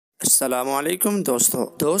السلام علیکم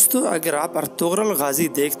دوستو اگر آپ ارطغرل غازی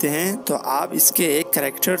دیکھتے ہیں تو آپ اس کے ایک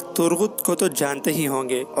کریکٹر ترغت کو تو جانتے ہی ہوں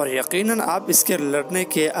گے اور یقیناً آپ اس کے لڑنے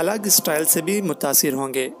کے الگ اسٹائل سے بھی متاثر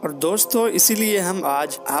ہوں گے۔ اور دوستو اسی لیے ہم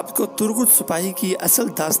آج آپ کو ترغت سپاہی کی اصل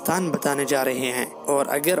داستان بتانے جا رہے ہیں، اور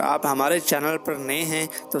اگر آپ ہمارے چینل پر نئے ہیں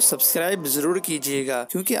تو سبسکرائب ضرور کیجیے گا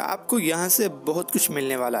کیونکہ آپ کو یہاں سے بہت کچھ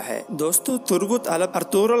ملنے والا ہے۔ دوستو ترغت الپ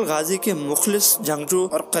ارطغرل غازی کے مخلص جنگجو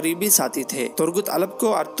اور قریبی ساتھی تھے۔ ترغت الپ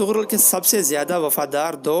کو ارطغرل کے سب سے زیادہ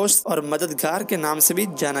وفادار دوست اور مددگار کے نام سے بھی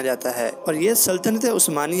جانا جاتا ہے، اور یہ سلطنت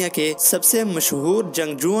عثمانیہ کے سب سے مشہور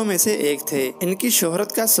جنگجوؤں میں سے ایک تھے۔ ان کی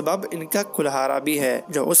شہرت کا سبب ان کا کلہارا بھی ہے،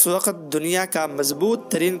 جو اس وقت دنیا کا مضبوط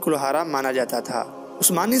ترین کلہارا مانا جاتا تھا۔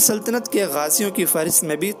 عثمانی سلطنت کے غازیوں کی فہرست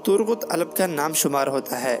میں بھی ترغت الپ کا نام شمار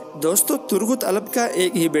ہوتا ہے۔ دوستو ترغت الپ کا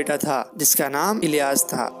ایک ہی بیٹا تھا جس کا نام الیاس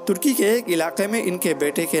تھا۔ ترکی کے ایک علاقے میں ان کے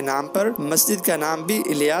بیٹے کے نام پر مسجد کا نام بھی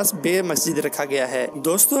الیاس بے مسجد رکھا گیا ہے۔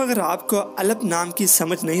 دوستو اگر آپ کو الپ نام کی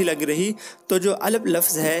سمجھ نہیں لگ رہی تو جو الپ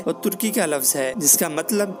لفظ ہے وہ ترکی کا لفظ ہے جس کا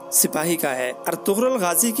مطلب سپاہی کا ہے۔ ارطغرل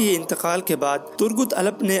غازی کی انتقال کے بعد ترغت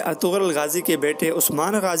الپ نے ارطغرل غازی کے بیٹے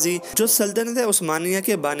عثمان غازی جو سلطنت عثمانیہ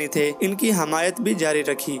کے بانی تھے ان کی حمایت بھی جاری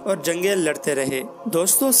رکھی اور جنگیں لڑتے رہے۔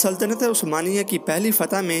 دوستو سلطنت عثمانیہ کی پہلی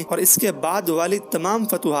فتح میں اور اس کے بعد والی تمام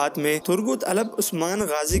فتوحات میں ترغت الپ عثمان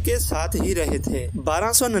غازی کے ساتھ ہی رہے تھے۔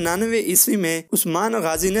 1299 عیسوی میں عثمان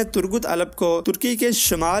غازی نے ترغت الپ کو ترکی کے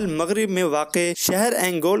شمال مغرب میں واقع شہر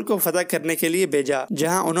اینگول کو فتح کرنے کے لیے بھیجا،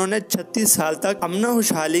 جہاں انہوں نے 36 سال تک امن و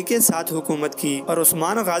خوشحالی کے ساتھ حکومت کی، اور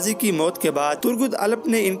عثمان غازی کی موت کے بعد ترغت الپ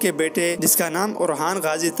نے ان کے بیٹے جس کا نام اورحان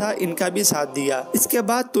غازی تھا ان کا بھی ساتھ دیا۔ اس کے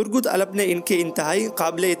بعد ترغت الپ نے ان کے انتہائی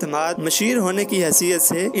قابل اعتماد مشیر ہونے کی حیثیت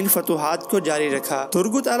سے ان فتوحات کو جاری رکھا۔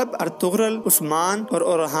 ترغت الپ ارطغرل، عثمان اور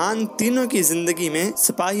اورحان تینوں کی زندگی میں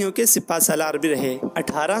سپاہیوں کے سپہ سالار بھی رہے۔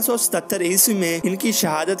 1877 عیسوی میں ان کی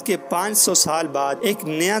شہادت کے 500 سال بعد ایک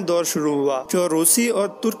نیا دور شروع ہوا جو روسی اور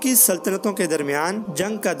ترکی سلطنتوں کے درمیان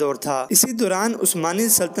جنگ کا دور تھا۔ اسی دوران عثمانی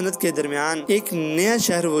سلطنت کے درمیان ایک نیا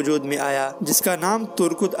شہر وجود میں آیا جس کا نام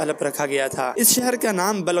ترغت الپ رکھا گیا تھا۔ اس شہر کا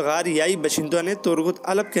نام بلغاریائی باشندوں نے ترغت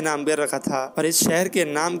الپ کے نام پر رکھا تھا، اور اس شہر کے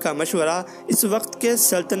نام کا مشورہ اس وقت کے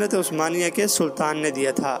سلطنت عثمانیہ کے سلطان نے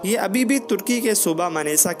دیا تھا۔ یہ ابھی بھی ترکی کے صوبہ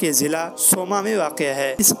منیسا کے ضلع سوما میں واقع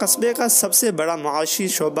ہے۔ اس قصبے کا سب سے بڑا معاشی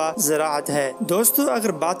شعبہ زراعت ہے۔ دوستو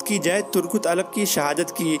اگر بات کی جائے ترغت الپ کی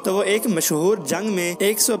شہادت کی تو وہ ایک مشہور جنگ میں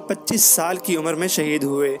 125 سال کی عمر میں شہید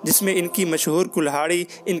ہوئے، جس میں ان کی مشہور کلہاڑی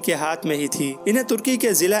ان کے ہاتھ میں ہی تھی۔ انہیں ترکی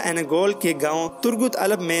کے ضلع اینگول کے گاؤں ترغت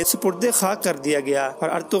الپ میں سپرد خاک کر دیا گیا، اور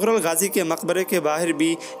ارطغرل غازی کے مقبرے کے باہر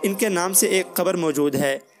بھی ان کے نام سے ایک قبر موجود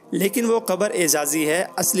ہے، لیکن وہ قبر اعزازی ہے،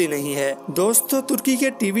 اصلی نہیں ہے۔ دوستو ترکی کے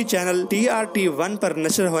ٹی وی چینل TRT1 پر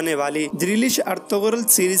نشر ہونے والی دریلش ارطغرل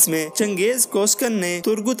سیریز میں چنگیز کوسکن نے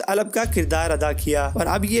ترغت الپ کا کردار ادا کیا، اور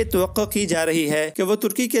اب یہ توقع کی جا رہی ہے کہ وہ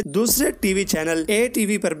ترکی کے دوسرے ٹی وی چینل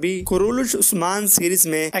ATV پر بھی کرولش عثمان سیریز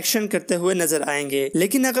میں ایکشن کرتے ہوئے نظر آئیں گے۔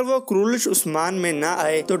 لیکن اگر وہ کرولش عثمان میں نہ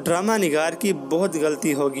آئے تو ڈرامہ نگار کی بہت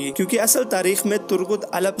غلطی ہوگی، کیونکہ اصل تاریخ میں ترغت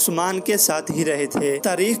الپ عثمان کے ساتھ ہی رہے تھے۔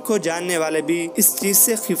 تاریخ کو جاننے والے بھی اس چیز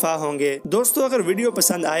سے ہوں گے۔ دوستو اگر ویڈیو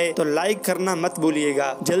پسند آئے تو لائک کرنا مت بھولیے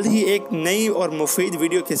گا۔ جلد ہی ایک نئی اور مفید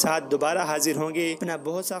ویڈیو کے ساتھ دوبارہ حاضر ہوں گے۔ اپنا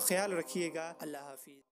بہت سا خیال رکھیے گا۔ اللہ حافظ۔